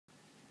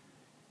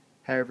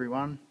Hey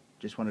everyone,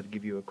 just wanted to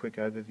give you a quick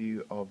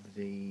overview of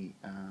the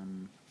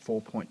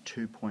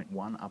 4.2.1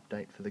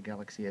 update for the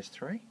Galaxy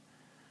S3.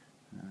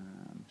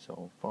 So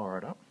I'll fire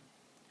it up.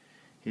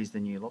 Here's the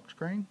new lock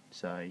screen.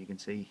 So you can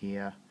see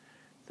here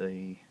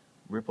the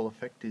ripple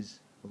effect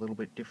is a little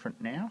bit different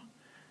now,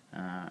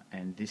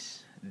 and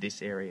this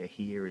area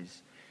here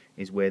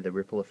is where the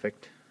ripple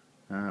effect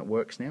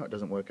works now. It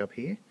doesn't work up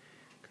here,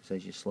 because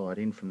as you slide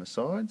in from the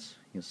sides,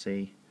 you'll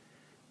see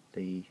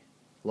the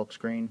lock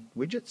screen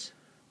widgets.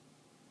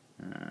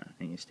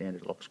 And your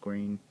standard lock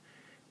screen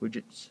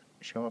widgets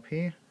show up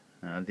here.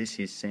 This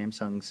is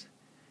Samsung's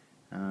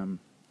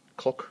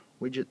clock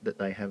widget that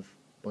they have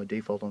by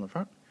default on the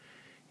front.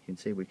 You can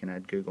see we can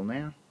add Google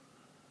Now.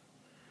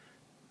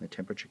 The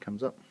temperature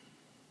comes up.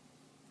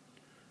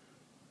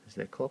 There's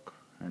their clock,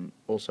 and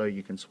also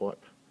you can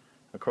swipe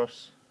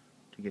across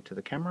to get to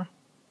the camera.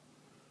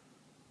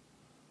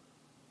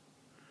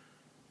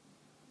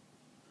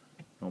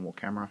 Normal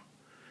camera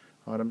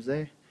items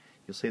there.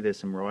 You'll see there's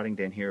some writing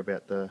down here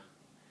about the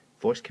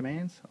voice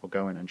commands. I'll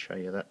go in and show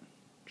you that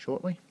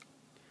shortly.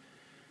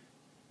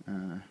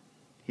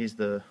 Here's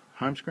the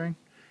home screen.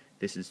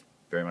 This is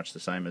very much the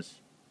same as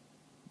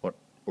what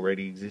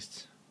already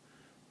exists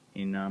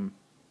in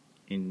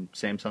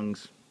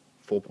Samsung's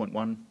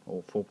 4.1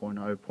 or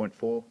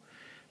 4.0.4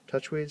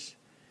 TouchWiz.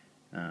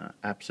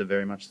 Apps are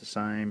very much the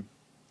same.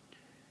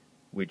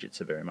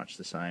 Widgets are very much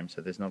the same, so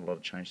there's not a lot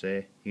of change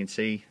there. You can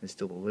see there's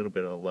still a little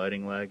bit of a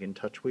loading lag in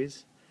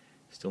TouchWiz.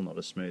 Still not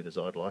as smooth as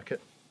I'd like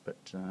it,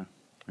 but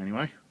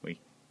anyway,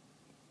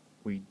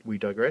 we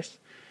digress.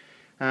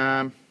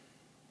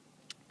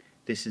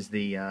 This is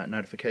the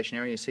notification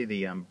area. You see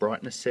the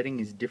brightness setting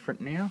is different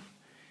now.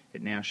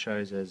 It now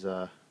shows as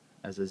a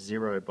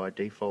 0 by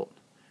default,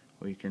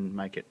 or you can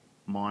make it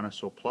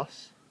minus or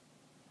plus,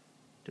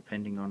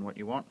 depending on what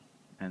you want,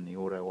 and the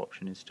auto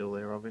option is still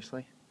there,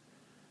 obviously.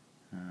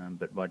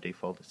 But by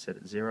default it's set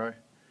at 0.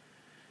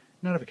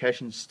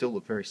 Notifications still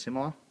look very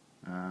similar.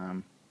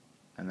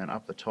 And then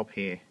up the top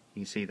here,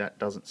 you see that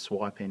doesn't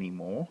swipe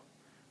anymore,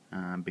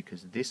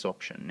 because this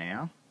option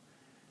now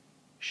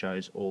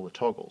shows all the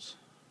toggles.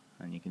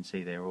 And you can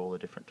see there all the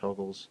different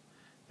toggles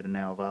that are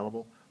now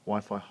available.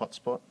 Wi-Fi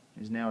hotspot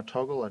is now a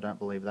toggle. I don't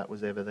believe that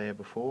was ever there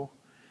before.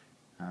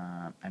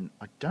 And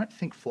I don't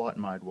think flight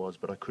mode was,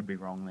 but I could be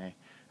wrong there.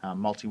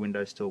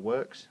 Multi-window still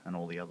works, and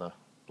all the other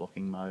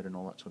blocking mode and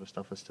all that sort of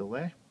stuff is still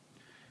there.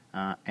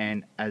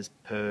 And as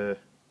per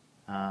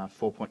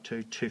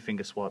 4.2,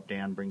 2-finger swipe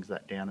down brings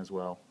that down as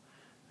well,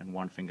 and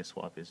 1-finger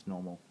swipe is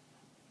normal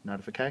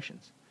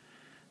notifications.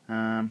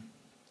 I'll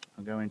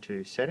go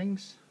into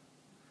settings.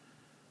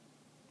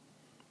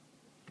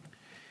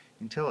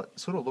 You can tell it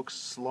sort of looks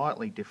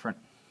slightly different.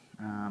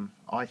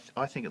 I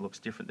think it looks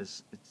different.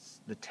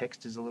 The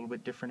text is a little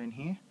bit different in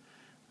here,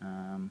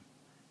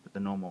 but the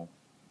normal,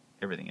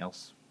 everything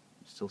else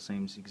still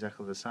seems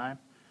exactly the same.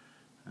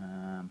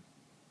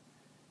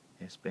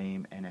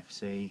 S-Beam,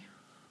 NFC,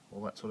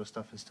 all that sort of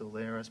stuff is still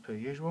there as per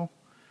usual.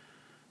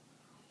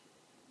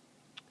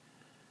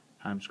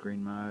 Home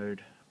screen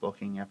mode,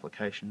 blocking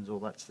applications, all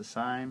that's the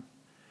same.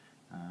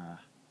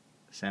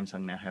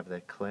 Samsung now have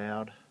their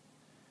cloud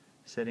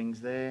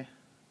settings there.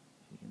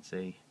 You can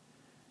see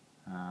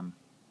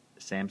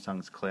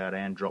Samsung's cloud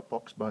and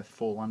Dropbox both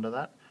fall under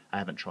that. I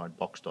haven't tried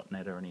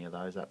Box.net or any of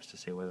those apps to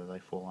see whether they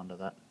fall under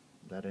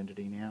that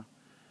entity now.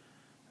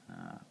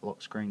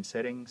 Lock screen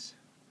settings.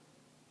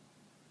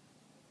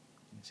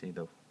 You can see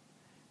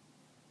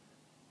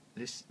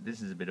this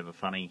is a bit of a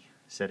funny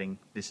setting.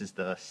 This is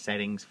the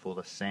settings for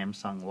the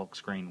Samsung lock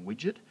screen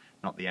widget,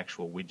 not the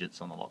actual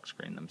widgets on the lock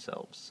screen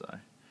themselves. So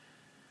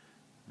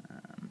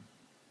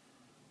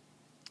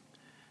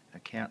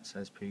accounts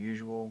as per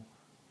usual.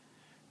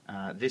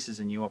 This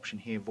is a new option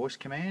here, voice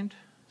command.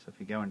 So if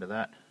you go into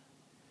that,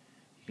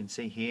 you can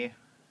see here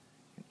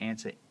you can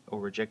answer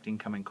or reject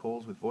incoming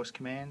calls with voice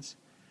commands.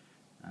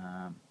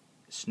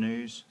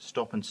 Snooze,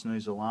 stop and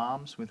snooze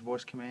alarms with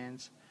voice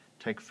commands.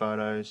 Take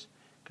photos,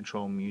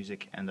 control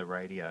music and the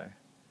radio.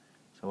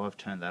 So I've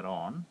turned that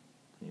on.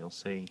 You'll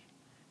see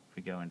if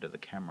we go into the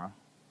camera,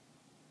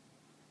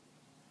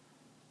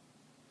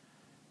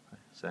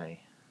 say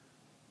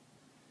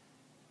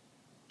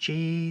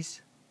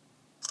cheese,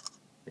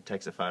 it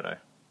takes a photo.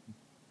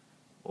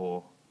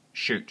 Or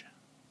shoot,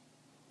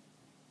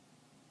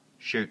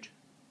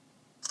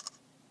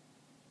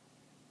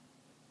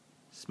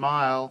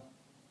 smile.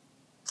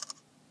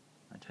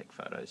 I take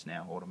photos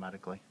now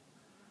automatically.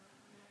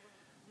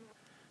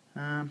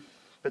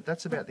 But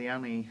that's about the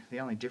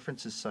only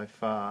differences so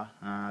far.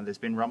 There's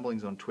been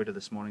rumblings on Twitter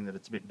this morning that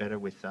it's a bit better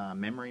with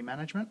memory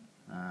management.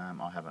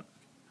 I haven't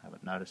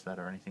noticed that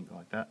or anything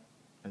like that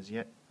as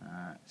yet.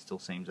 It still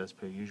seems as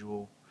per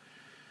usual,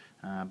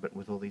 but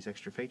with all these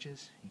extra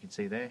features, you can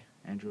see there,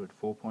 Android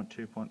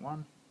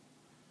 4.2.1.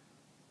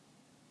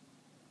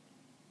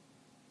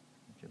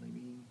 Jelly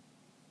bean.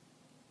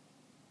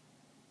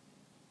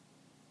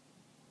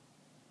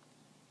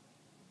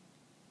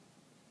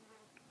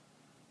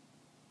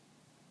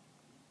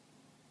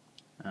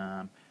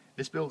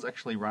 This build's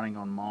actually running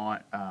on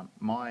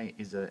mine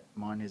is a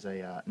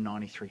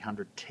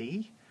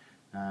 9300T,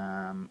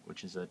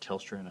 which is a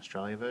Telstra in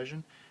Australia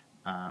version,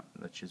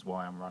 which is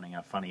why I'm running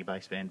a funny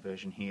baseband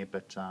version here,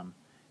 but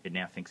it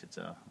now thinks it's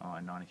a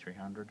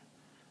 9300.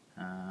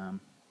 It's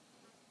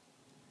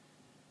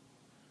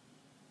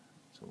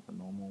all the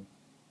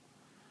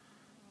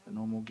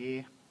normal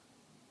gear.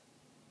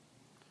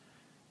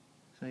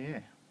 So yeah,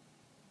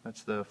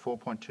 that's the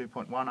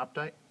 4.2.1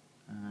 update.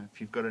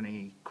 If you've got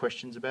any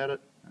questions about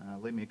it,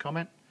 leave me a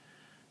comment,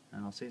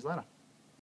 and I'll see you later.